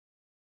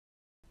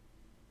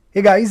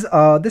Hey guys,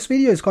 this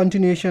video is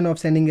continuation of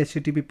sending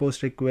HTTP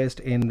post request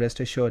in Rest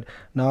Assured.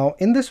 Now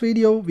in this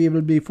video we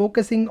will be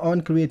focusing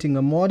on creating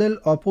a model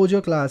or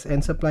POJO class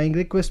and supplying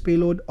request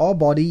payload or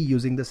body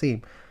using the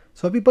same.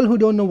 So people who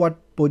don't know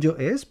what POJO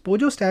is,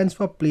 POJO stands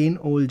for plain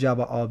old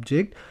Java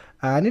object,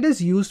 and it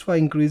is used for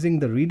increasing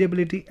the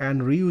readability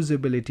and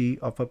reusability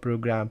of a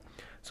program.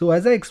 So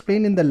as I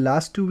explained in the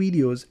last two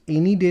videos,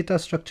 any data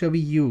structure we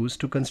use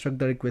to construct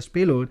the request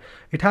payload,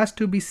 it has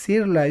to be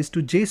serialized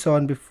to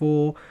JSON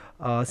before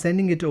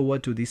sending it over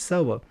to the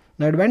server.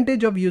 Now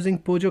advantage of using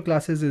POJO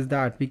classes is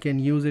that we can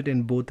use it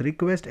in both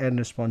request and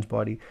response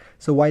body.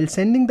 So while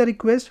sending the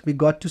request, we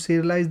got to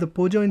serialize the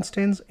POJO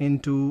instance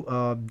into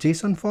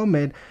JSON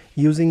format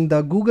using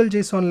the Google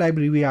JSON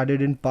library we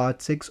added in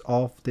part 6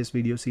 of this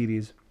video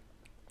series.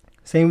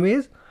 Same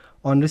ways,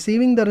 on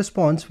receiving the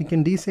response, we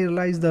can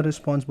deserialize the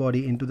response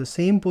body into the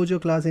same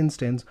POJO class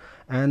instance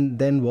and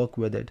then work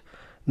with it.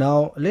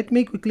 Now let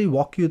me quickly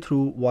walk you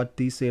through what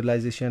the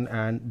serialization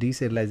and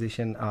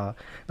deserialization are.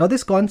 Now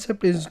this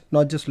concept is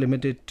not just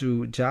limited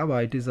to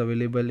Java, it is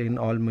available in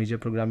all major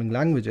programming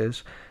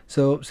languages.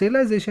 So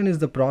serialization is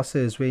the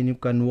process when you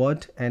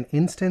convert an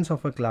instance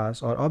of a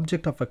class or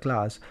object of a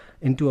class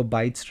into a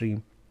byte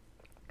stream.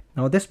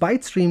 Now this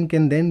byte stream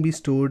can then be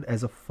stored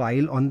as a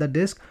file on the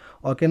disk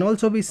or can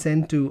also be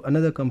sent to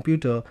another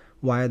computer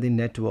via the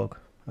network.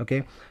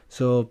 Okay,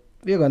 so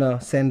we're gonna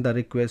send the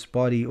request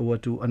body over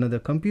to another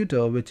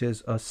computer, which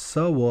is a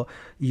server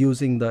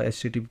using the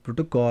HTTP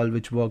protocol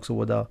which works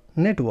over the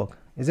network,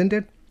 isn't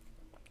it?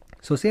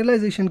 So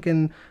serialization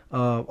can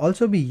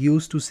also be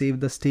used to save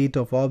the state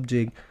of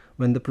object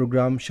when the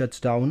program shuts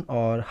down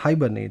or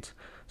hibernates.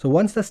 So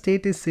once the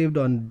state is saved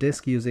on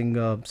disk using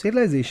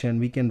serialization,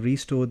 we can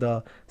restore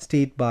the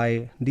state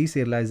by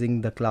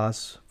deserializing the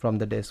class from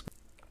the disk.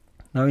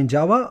 Now in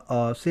Java,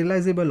 a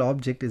serializable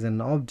object is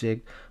an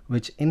object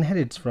which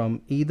inherits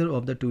from either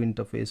of the two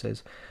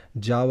interfaces,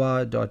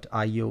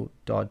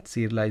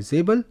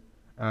 java.io.serializable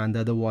and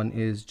the other one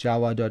is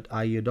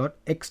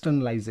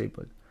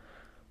java.io.externalizable.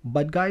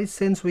 But guys,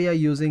 since we are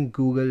using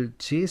Google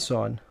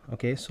JSON,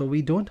 okay, so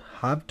we don't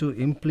have to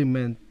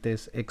implement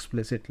this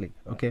explicitly,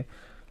 okay.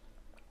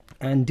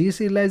 And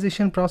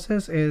deserialization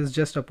process is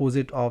just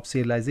opposite of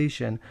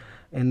serialization.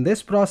 In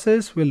this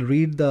process, we'll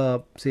read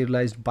the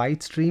serialized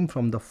byte stream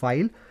from the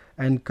file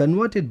and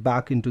convert it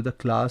back into the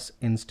class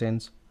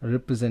instance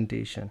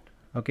representation.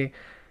 Okay,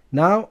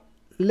 now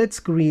let's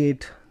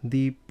create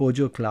the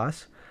POJO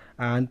class,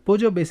 and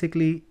POJO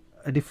basically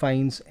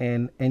defines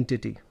an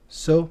entity.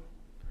 So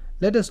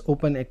let us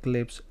open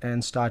Eclipse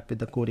and start with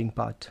the coding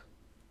part.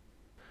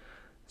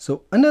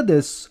 So under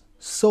this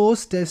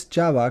source test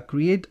Java,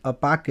 create a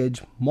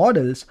package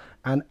models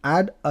and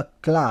add a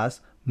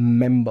class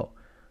member.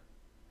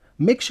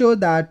 Make sure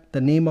that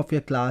the name of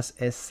your class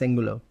is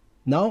singular.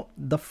 Now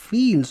the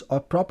fields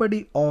or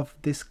property of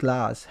this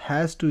class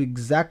has to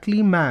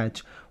exactly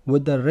match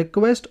with the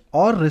request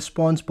or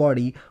response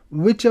body,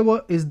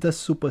 whichever is the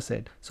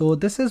superset. So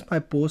this is my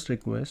post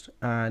request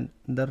and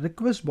the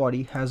request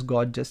body has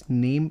got just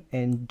name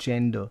and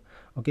gender.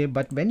 Okay,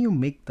 but when you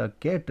make the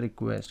get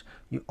request,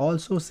 you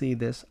also see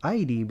this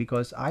ID,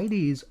 because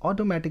ID is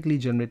automatically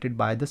generated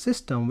by the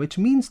system, which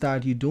means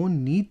that you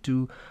don't need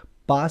to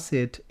pass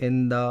it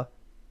in the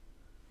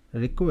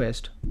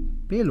request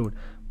payload.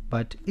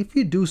 But if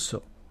you do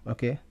so,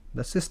 okay,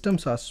 the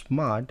systems are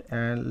smart,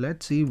 and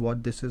let's see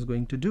what this is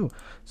going to do.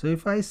 So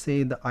if I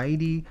say the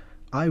ID,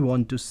 I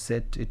want to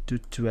set it to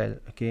 12,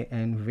 okay,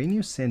 and when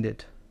you send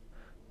it,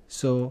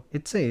 so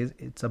it says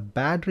it's a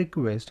bad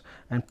request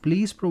and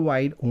please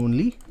provide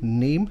only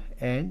name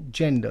and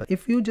gender.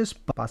 If you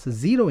just pass a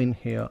 0 in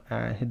here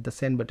and hit the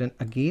send button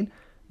again,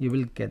 you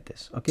will get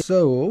this. Okay,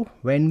 so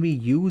when we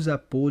use a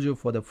POJO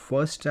for the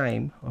first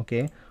time,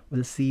 okay,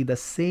 we'll see the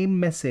same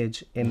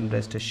message in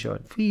Rest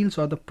Assured. Fields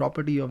or the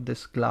property of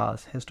this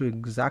class has to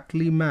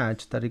exactly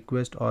match the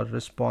request or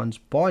response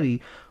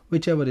body,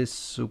 whichever is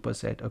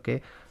superset.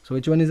 Okay, so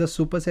which one is a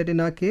superset in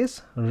our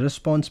case?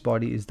 Response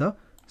body is the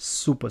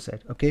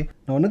superset. Okay,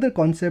 now another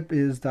concept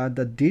is that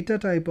the data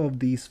type of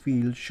these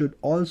fields should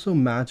also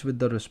match with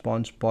the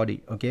response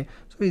body. Okay,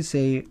 so we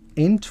say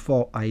int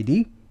for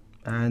ID,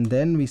 and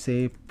then we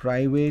say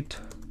private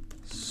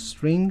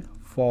string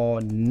for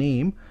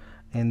name,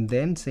 and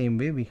then same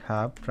way we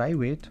have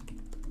private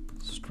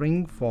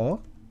string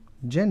for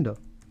gender.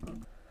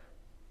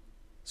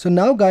 So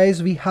now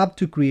guys, we have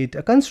to create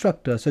a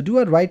constructor. So do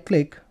a right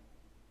click,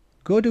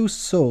 go to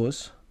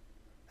source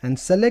and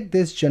select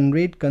this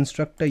generate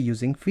constructor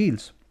using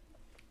fields.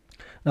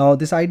 Now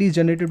this ID is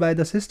generated by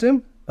the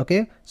system,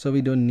 okay, so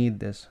we don't need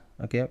this.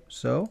 Okay,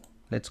 so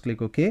let's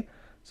click OK.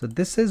 So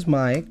this is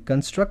my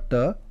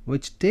constructor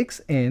which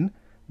takes in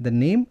the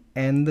name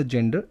and the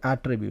gender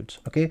attributes.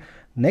 Okay,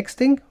 next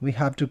thing, we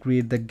have to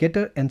create the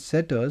getter and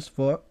setters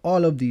for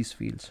all of these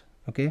fields.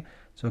 Okay,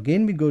 so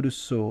again we go to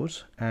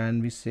source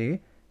and we say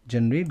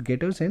generate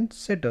getters and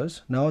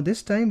setters. Now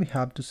this time we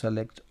have to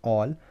select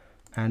all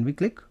and we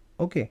click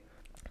OK.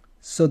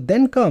 So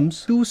then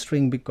comes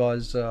toString,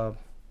 because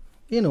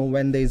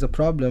when there is a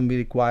problem, we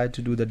require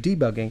to do the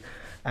debugging,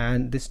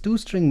 and this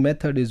toString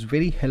method is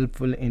very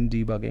helpful in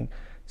debugging.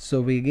 So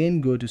we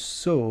again go to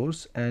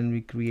source and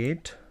we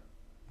create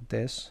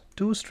this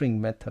toString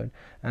method,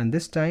 and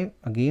this time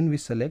again we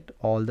select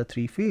all the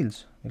 3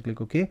 fields. We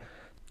click OK.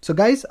 So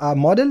guys, our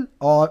model,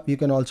 or you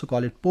can also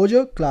call it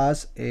POJO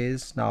class,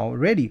 is now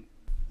ready.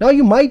 Now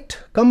you might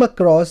come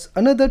across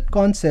another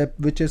concept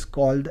which is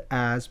called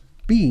as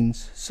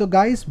beans. So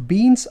guys,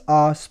 beans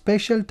are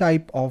special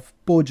type of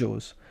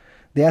POJOs.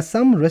 There are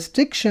some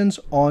restrictions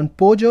on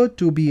POJO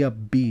to be a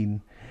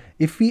bean.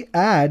 If we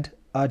add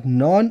a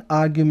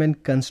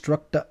non-argument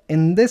constructor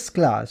in this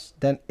class,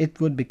 then it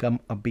would become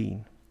a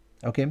bean.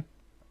 Okay.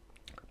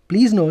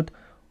 Please note,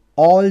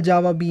 all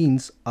Java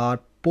beans are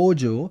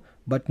POJO,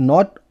 but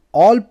not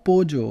all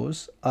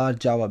POJOs are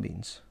Java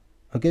beans.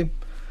 Okay.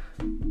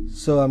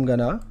 So I'm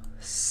gonna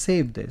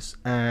save this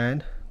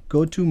and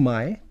go to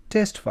my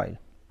test file.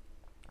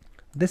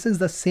 This is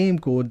the same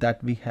code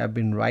that we have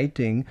been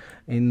writing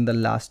in the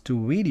last 2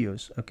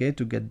 videos, okay,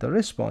 to get the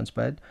response,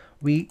 but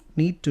we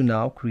need to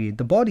now create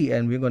the body,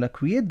 and we're going to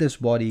create this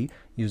body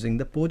using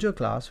the POJO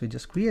class we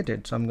just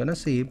created. So I'm going to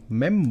say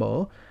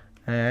member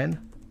and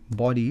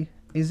body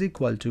is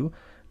equal to,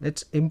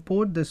 let's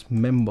import this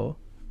member.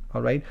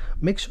 All right,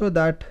 make sure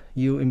that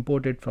you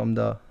import it from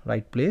the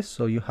right place.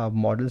 So you have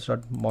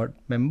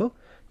models.member,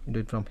 you do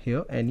it from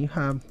here, and you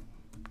have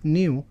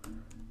new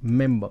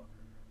member.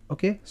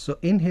 Okay, so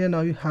in here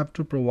now you have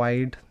to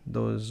provide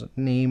those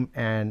name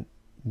and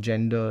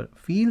gender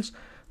fields.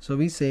 So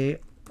we say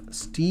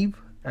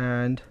Steve,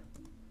 and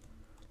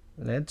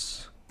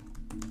let's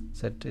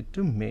set it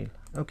to male.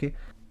 Okay,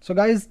 so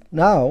guys,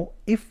 now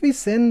if we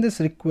send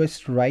this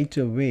request right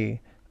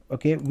away,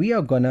 okay, we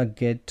are gonna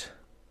get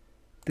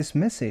this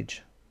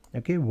message.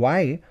 Okay,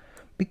 why?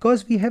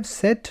 Because we have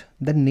set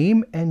the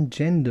name and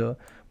gender,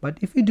 but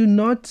if we do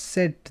not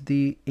set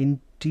the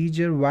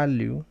integer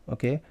value,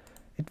 okay,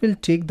 it will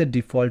take the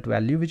default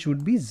value, which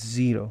would be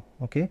 0.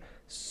 Okay,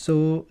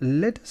 so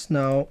let us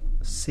now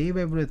save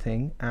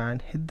everything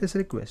and hit this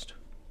request.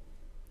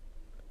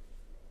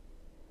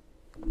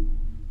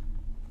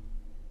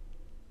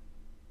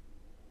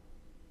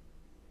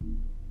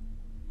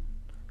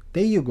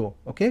 There you go.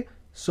 Okay,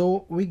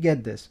 so we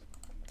get this.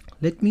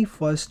 Let me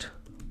first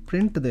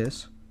print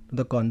this to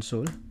the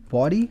console,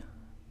 body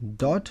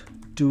dot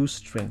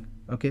toString.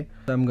 Okay,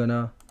 so I'm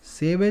gonna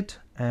save it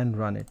and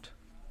run it.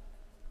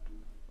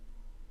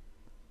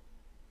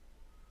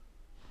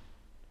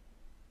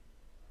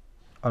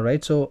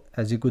 Alright, so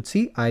as you could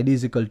see, ID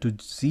is equal to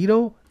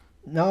 0.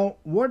 Now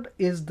what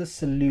is the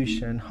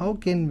solution? How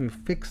can we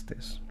fix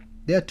this?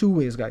 There are 2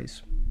 ways,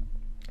 guys.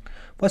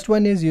 First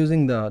one is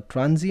using the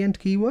transient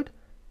keyword,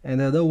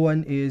 and the other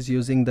one is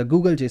using the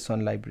Google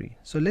JSON library.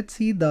 So let's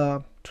see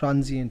the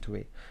transient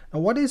way. Now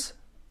what is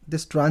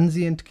this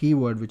transient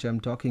keyword which I'm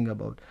talking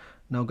about?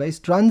 Now guys,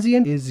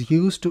 transient is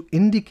used to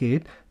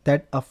indicate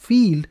that a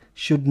field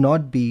should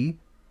not be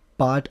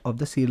part of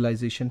the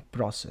serialization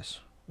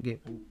process. Okay,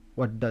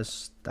 what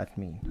does that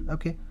mean?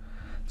 Okay,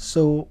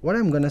 so what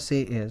I'm gonna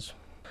say is,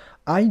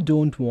 I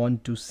don't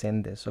want to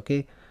send this,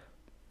 okay,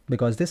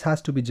 because this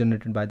has to be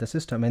generated by the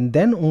system, and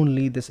then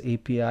only this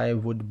API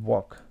would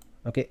work.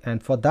 Okay,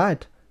 and for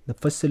that, the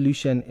first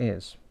solution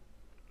is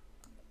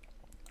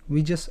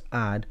we just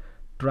add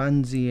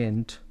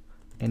transient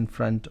in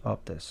front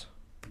of this.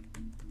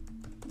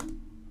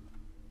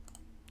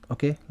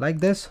 Okay, like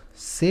this,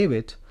 save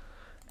it,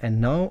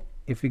 and now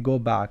if we go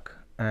back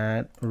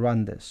and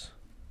run this,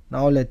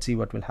 now let's see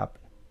what will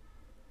happen.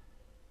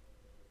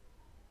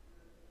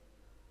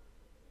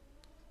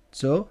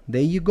 So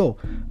there you go.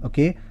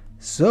 Okay,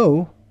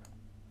 so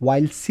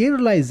while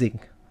serializing,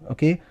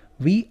 okay,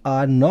 we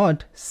are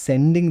not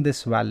sending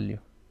this value.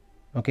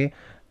 Okay,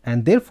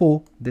 and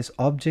therefore this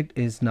object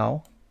is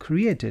now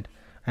created,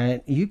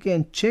 and you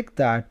can check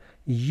that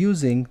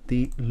using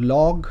the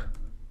log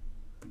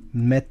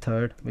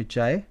method which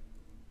I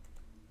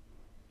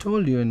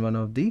told you in one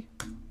of the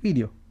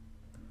video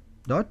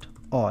dot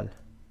all.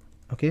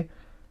 Okay,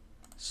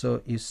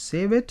 so you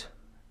save it,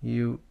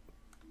 you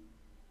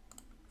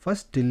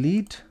first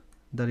delete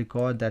the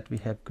record that we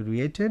have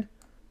created.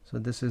 So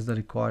this is the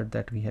record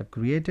that we have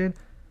created.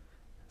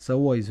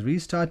 Server is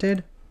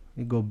restarted.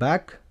 We go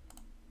back,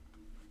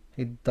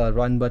 hit the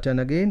run button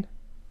again.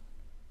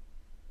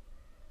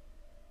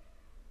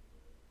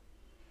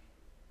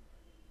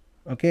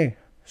 Okay,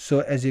 so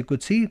as you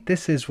could see,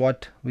 this is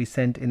what we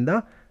sent in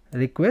the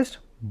request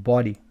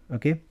body.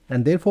 Okay,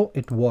 and therefore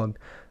it worked,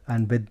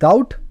 and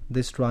without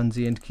this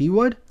transient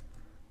keyword.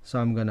 So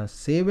I'm gonna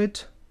save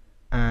it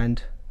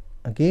and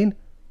again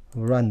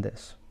run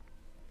this.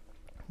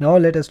 Now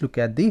let us look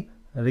at the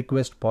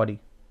request body.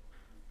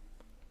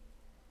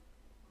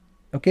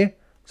 Okay,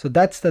 so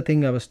that's the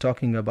thing I was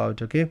talking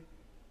about. Okay,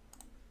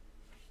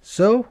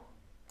 so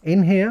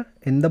in here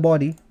in the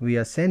body we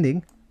are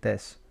sending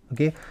this.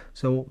 Okay,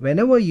 so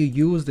whenever you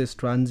use this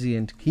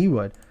transient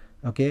keyword,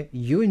 okay,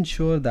 you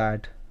ensure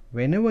that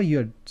whenever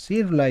you're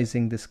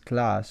serializing this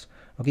class,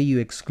 okay, you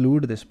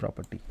exclude this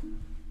property.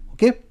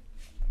 Okay,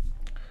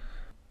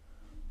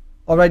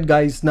 Alright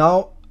guys,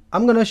 now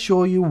I'm gonna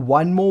show you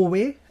one more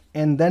way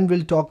and then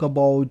we'll talk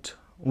about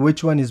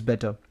which one is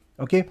better.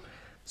 Okay,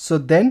 so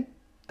then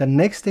the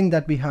next thing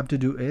that we have to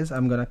do is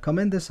I'm gonna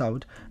comment this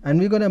out and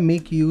we're gonna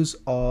make use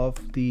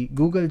of the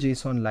Google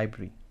JSON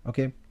library.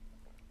 Okay,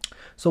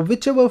 so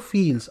whichever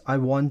fields I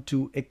want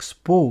to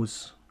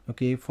expose,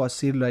 okay, for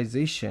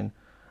serialization,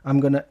 I'm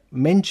gonna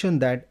mention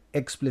that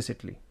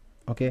explicitly.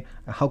 Okay,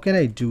 how can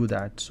I do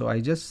that? So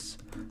I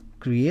just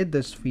create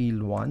this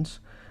field once,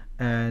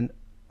 and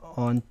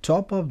on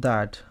top of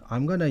that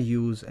I'm gonna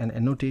use an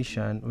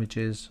annotation which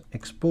is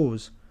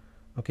expose.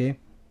 Okay,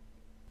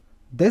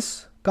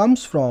 this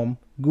comes from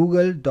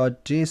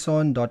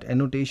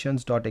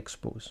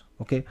google.json.annotations.expose.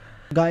 okay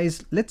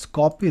guys, let's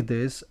copy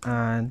this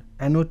and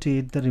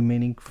annotate the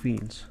remaining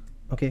fields.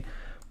 Okay,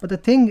 but the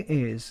thing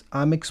is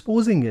I'm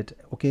exposing it,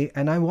 okay,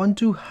 and I want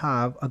to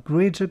have a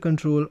greater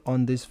control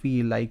on this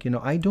field. Like,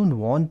 I don't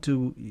want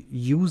to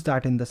use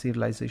that in the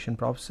serialization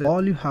process.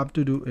 All you have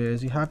to do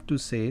is you have to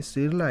say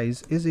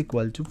serialize is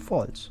equal to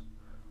false.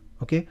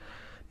 Okay,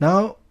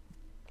 now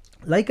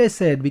like I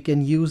said, we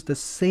can use the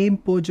same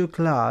POJO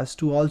class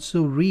to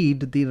also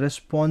read the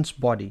response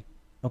body.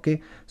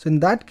 Okay, so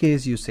in that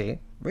case you say,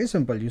 very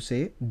simple, you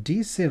say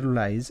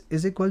deserialize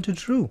is equal to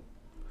true,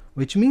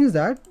 which means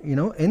that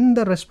in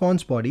the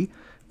response body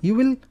you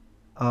will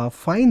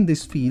find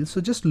this field,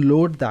 so just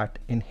load that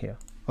in here.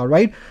 All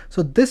right,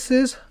 so this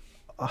is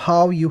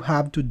how you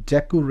have to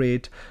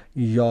decorate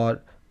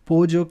your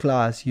POJO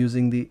class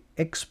using the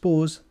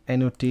expose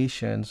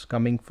annotations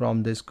coming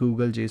from this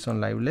Google JSON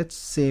library. Let's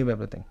save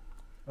everything.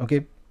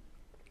 Okay,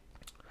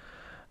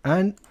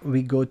 and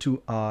we go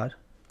to our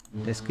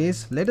test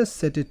case. Let us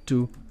set it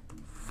to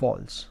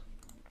false.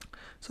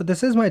 So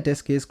this is my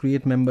test case,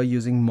 create member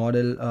using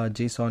model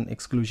JSON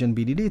exclusion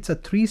BDD. It's a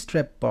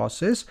 3-step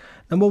process.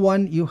 Number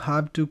one, you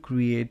have to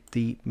create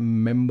the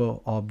member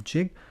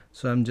object.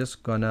 So I'm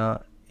just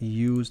gonna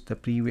use the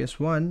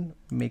previous one,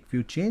 make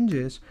few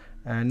changes,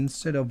 and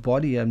instead of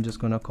body I'm just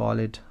gonna call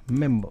it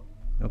member.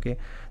 Okay,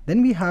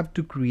 then we have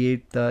to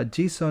create the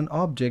JSON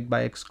object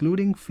by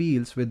excluding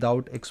fields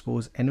without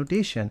expose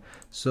annotation.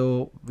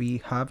 So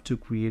we have to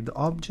create the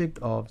object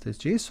of this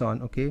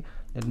JSON. Okay,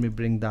 let me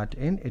bring that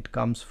in. It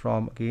comes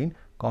from again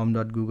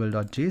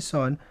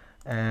com.google.json,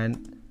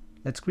 and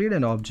let's create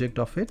an object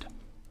of it.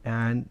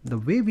 And the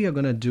way we are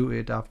going to do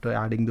it after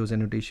adding those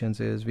annotations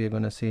is we are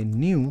going to say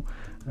new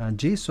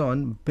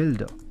JSON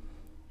builder.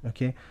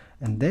 Okay,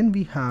 and then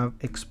we have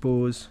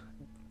expose,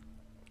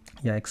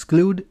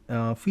 exclude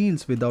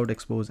fields without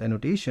expose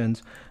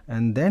annotations,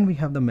 and then we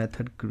have the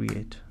method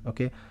create.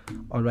 Okay,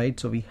 all right,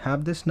 so we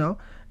have this now,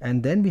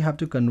 and then we have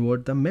to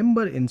convert the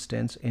member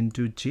instance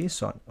into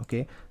JSON.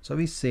 Okay, so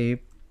we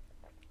say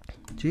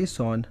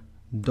JSON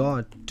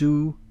dot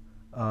to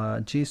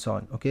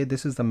JSON. Okay,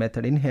 this is the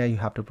method in here you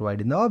have to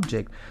provide in the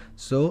object.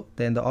 So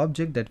then the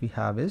object that we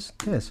have is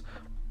this.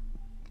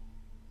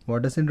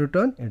 What does it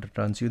return? It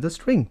returns you the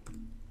string.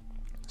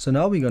 So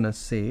now we're gonna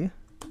say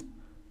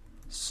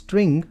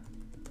string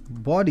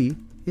body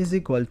is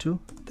equal to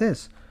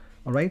this.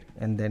 All right,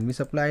 and then we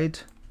supply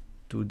it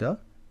to the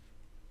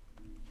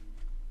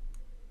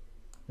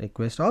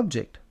request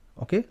object.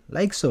 Okay,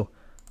 like so.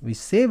 We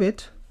save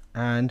it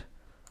and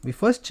we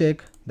first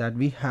check that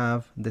we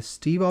have the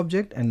Steve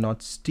object and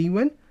not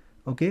Steven.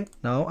 Okay,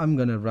 now I'm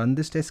gonna run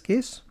this test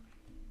case.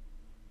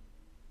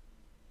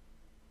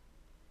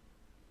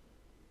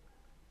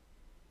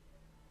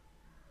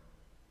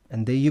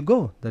 And there you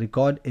go, the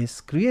record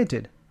is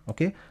created.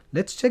 Okay,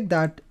 let's check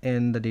that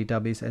in the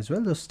database as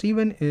well. So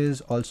Steven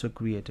is also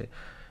created.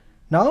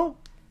 Now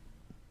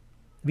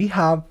we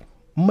have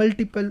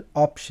multiple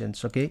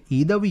options. Okay,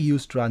 either we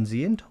use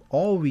transient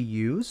or we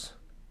use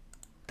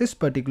this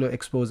particular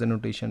expose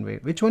annotation way.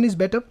 Which one is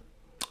better?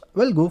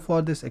 Well, go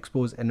for this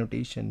expose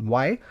annotation.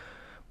 Why?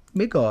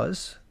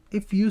 Because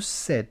if you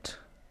set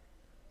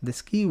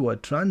this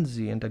keyword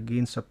transient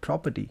against a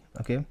property,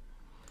 okay,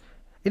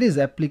 it is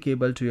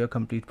applicable to your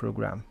complete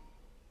program.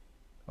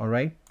 All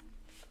right,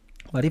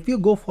 but if you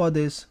go for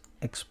this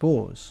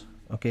expose,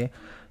 okay,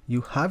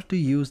 you have to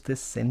use this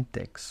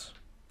syntax.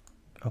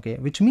 Okay,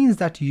 which means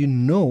that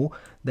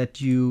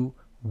that you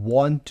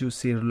want to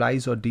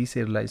serialize or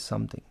deserialize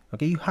something.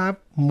 Okay, you have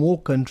more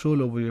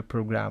control over your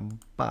program,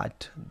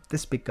 but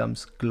this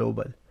becomes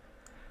global.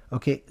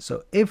 Okay,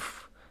 so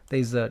if there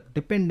is a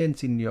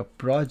dependency in your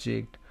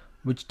project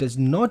which does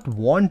not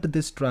want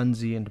this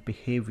transient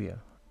behavior,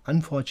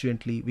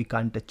 unfortunately we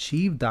can't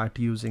achieve that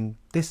using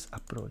this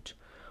approach.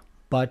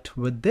 But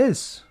with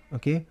this,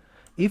 okay,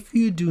 if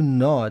you do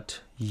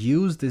not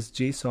use this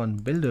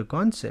JSON builder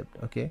concept,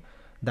 okay,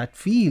 that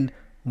field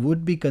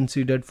would be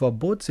considered for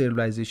both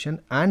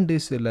serialization and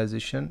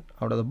deserialization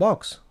out of the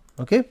box.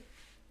 Okay,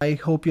 I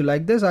hope you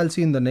like this. I'll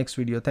see you in the next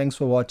video. Thanks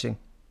for watching.